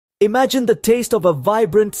Imagine the taste of a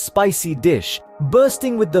vibrant, spicy dish,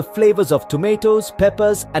 bursting with the flavors of tomatoes,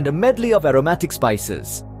 peppers, and a medley of aromatic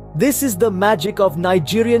spices. This is the magic of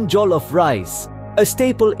Nigerian jollof rice. A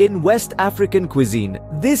staple in West African cuisine,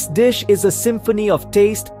 this dish is a symphony of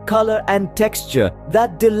taste, color, and texture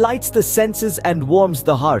that delights the senses and warms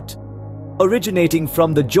the heart. Originating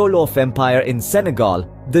from the Jollof Empire in Senegal,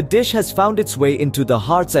 the dish has found its way into the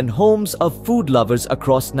hearts and homes of food lovers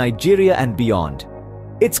across Nigeria and beyond.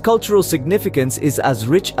 Its cultural significance is as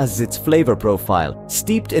rich as its flavor profile,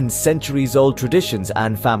 steeped in centuries-old traditions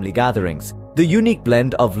and family gatherings. The unique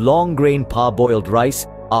blend of long-grain parboiled rice,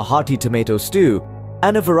 a hearty tomato stew,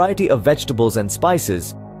 and a variety of vegetables and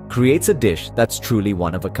spices creates a dish that's truly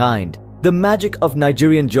one of a kind. The magic of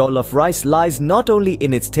Nigerian jollof rice lies not only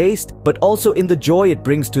in its taste, but also in the joy it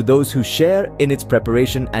brings to those who share in its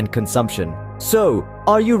preparation and consumption. So,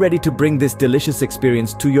 are you ready to bring this delicious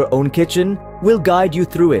experience to your own kitchen? We'll guide you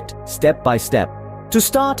through it, step by step. To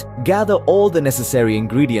start, gather all the necessary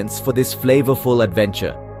ingredients for this flavorful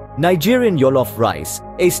adventure. Nigerian jollof rice,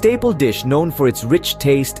 a staple dish known for its rich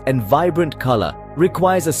taste and vibrant color,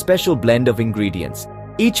 requires a special blend of ingredients,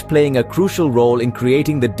 each playing a crucial role in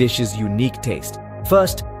creating the dish's unique taste.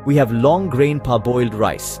 First, we have long-grain parboiled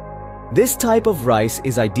rice. This type of rice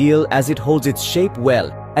is ideal as it holds its shape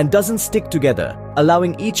well and doesn't stick together,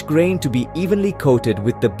 allowing each grain to be evenly coated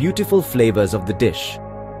with the beautiful flavors of the dish.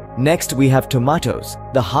 Next, we have tomatoes,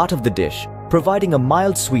 the heart of the dish, providing a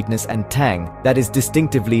mild sweetness and tang that is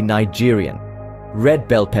distinctively Nigerian. Red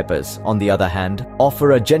bell peppers, on the other hand,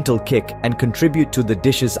 offer a gentle kick and contribute to the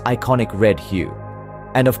dish's iconic red hue.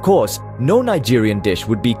 And of course, no Nigerian dish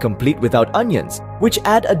would be complete without onions, which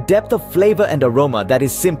add a depth of flavor and aroma that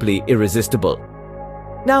is simply irresistible.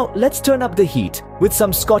 Now, let's turn up the heat with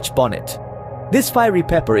some Scotch bonnet. This fiery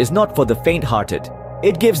pepper is not for the faint-hearted.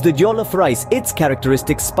 It gives the jollof rice its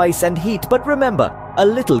characteristic spice and heat, but remember, a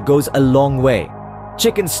little goes a long way.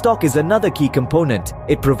 Chicken stock is another key component.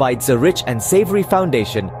 It provides a rich and savory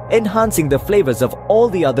foundation, enhancing the flavors of all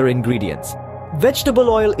the other ingredients. Vegetable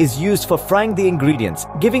oil is used for frying the ingredients,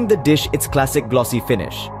 giving the dish its classic glossy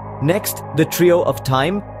finish. Next, the trio of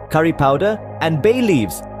thyme, curry powder, and bay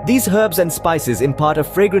leaves. These herbs and spices impart a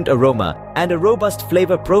fragrant aroma and a robust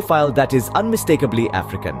flavor profile that is unmistakably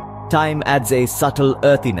African. Thyme adds a subtle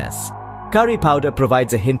earthiness. Curry powder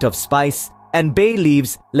provides a hint of spice, and bay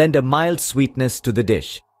leaves lend a mild sweetness to the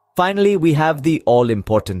dish. Finally, we have the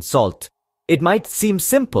all-important salt. It might seem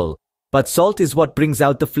simple, but salt is what brings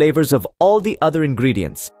out the flavors of all the other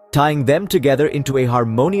ingredients, tying them together into a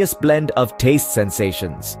harmonious blend of taste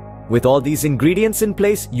sensations. With all these ingredients in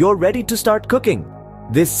place, you're ready to start cooking.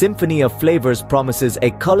 This symphony of flavors promises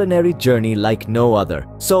a culinary journey like no other.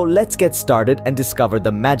 So let's get started and discover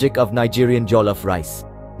the magic of Nigerian jollof rice.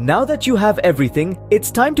 Now that you have everything,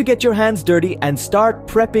 it's time to get your hands dirty and start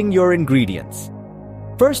prepping your ingredients.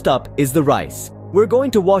 First up is the rice. We're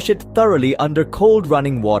going to wash it thoroughly under cold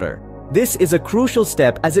running water. This is a crucial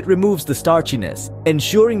step as it removes the starchiness,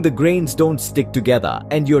 ensuring the grains don't stick together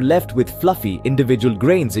and you're left with fluffy individual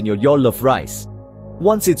grains in your jollof rice.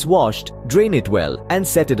 Once it's washed, drain it well and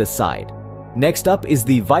set it aside. Next up is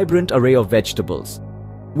the vibrant array of vegetables.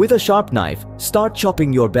 With a sharp knife, start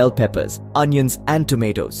chopping your bell peppers, onions, and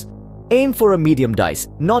tomatoes. Aim for a medium dice,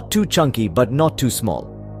 not too chunky but not too small.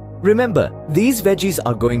 Remember, these veggies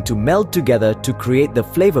are going to meld together to create the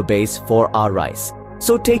flavor base for our rice.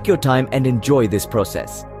 So take your time and enjoy this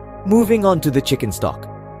process. Moving on to the chicken stock.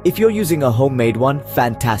 If you're using a homemade one,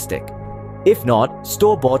 fantastic. If not,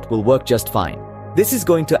 store-bought will work just fine. This is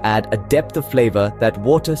going to add a depth of flavor that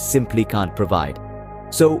water simply can't provide.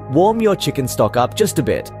 So warm your chicken stock up just a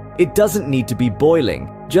bit. It doesn't need to be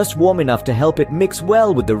boiling, just warm enough to help it mix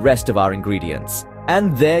well with the rest of our ingredients.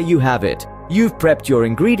 And there you have it. You've prepped your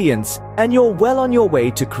ingredients and you're well on your way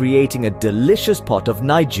to creating a delicious pot of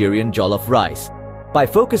Nigerian jollof rice. By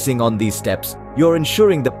focusing on these steps, you're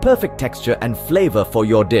ensuring the perfect texture and flavor for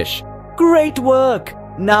your dish. Great work!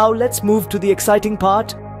 Now let's move to the exciting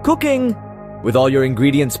part, cooking. With all your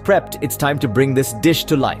ingredients prepped, it's time to bring this dish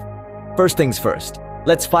to life. First things first.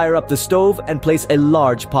 Let's fire up the stove and place a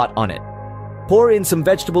large pot on it. Pour in some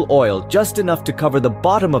vegetable oil, just enough to cover the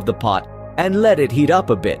bottom of the pot, and let it heat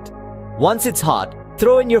up a bit. Once it's hot,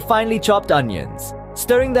 throw in your finely chopped onions,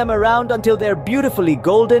 stirring them around until they're beautifully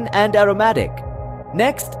golden and aromatic.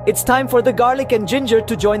 Next, it's time for the garlic and ginger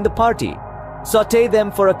to join the party. Sauté them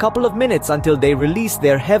for a couple of minutes until they release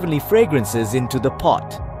their heavenly fragrances into the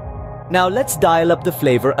pot. Now let's dial up the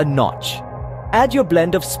flavor a notch. Add your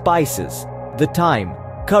blend of spices, the thyme,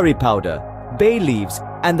 curry powder, bay leaves,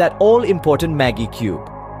 and that all-important Maggi cube.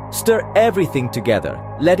 Stir everything together,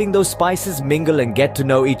 letting those spices mingle and get to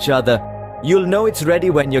know each other. You'll know it's ready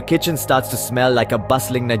when your kitchen starts to smell like a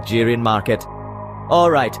bustling Nigerian market.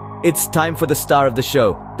 Alright, it's time for the star of the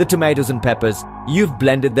show, the tomatoes and peppers. You've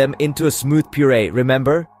blended them into a smooth puree,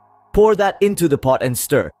 remember? Pour that into the pot and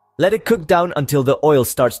stir. Let it cook down until the oil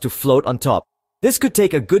starts to float on top. This could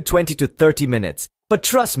take a good 20 to 30 minutes, but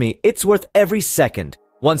trust me, it's worth every second.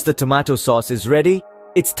 Once the tomato sauce is ready,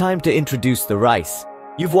 it's time to introduce the rice.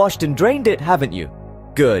 You've washed and drained it, haven't you?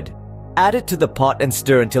 Good. Add it to the pot and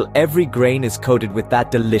stir until every grain is coated with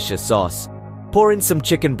that delicious sauce. Pour in some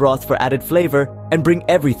chicken broth for added flavor and bring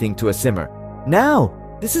everything to a simmer.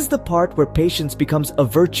 Now, this is the part where patience becomes a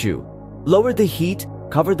virtue. Lower the heat,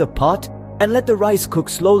 cover the pot, and let the rice cook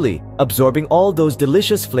slowly, absorbing all those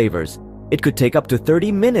delicious flavors. It could take up to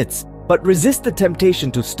 30 minutes, but resist the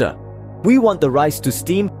temptation to stir. We want the rice to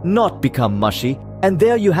steam, not become mushy. And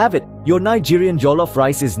there you have it, your Nigerian jollof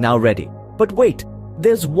rice is now ready. But wait,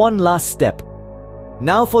 there's one last step.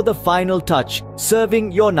 Now for the final touch,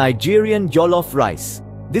 serving your Nigerian jollof rice.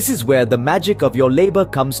 This is where the magic of your labor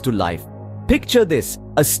comes to life. Picture this,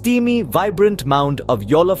 a steamy, vibrant mound of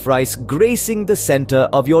jollof rice gracing the center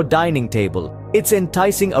of your dining table. Its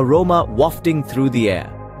enticing aroma wafting through the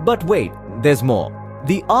air. But wait, there's more.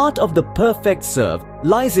 The art of the perfect serve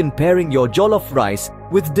lies in pairing your jollof rice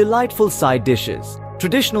with delightful side dishes.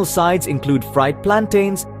 Traditional sides include fried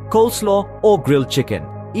plantains, coleslaw, or grilled chicken.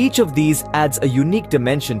 Each of these adds a unique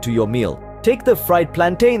dimension to your meal. Take the fried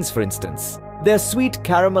plantains, for instance. Their sweet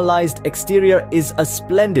caramelized exterior is a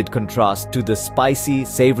splendid contrast to the spicy,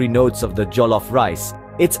 savory notes of the jollof rice.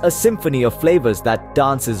 It's a symphony of flavors that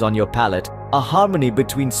dances on your palate, a harmony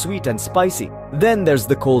between sweet and spicy. Then there's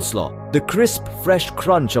the coleslaw. The crisp, fresh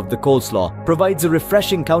crunch of the coleslaw provides a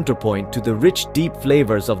refreshing counterpoint to the rich, deep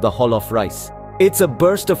flavors of the jollof rice. It's a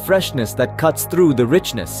burst of freshness that cuts through the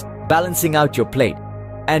richness, balancing out your plate.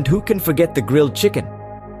 And who can forget the grilled chicken?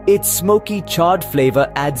 Its smoky, charred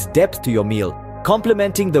flavor adds depth to your meal,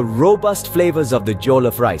 complementing the robust flavors of the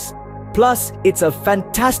jollof rice. Plus, it's a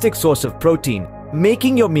fantastic source of protein,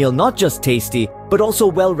 making your meal not just tasty, but also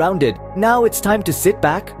well-rounded. Now it's time to sit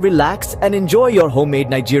back, relax, and enjoy your homemade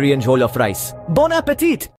Nigerian jollof rice. Bon appetit!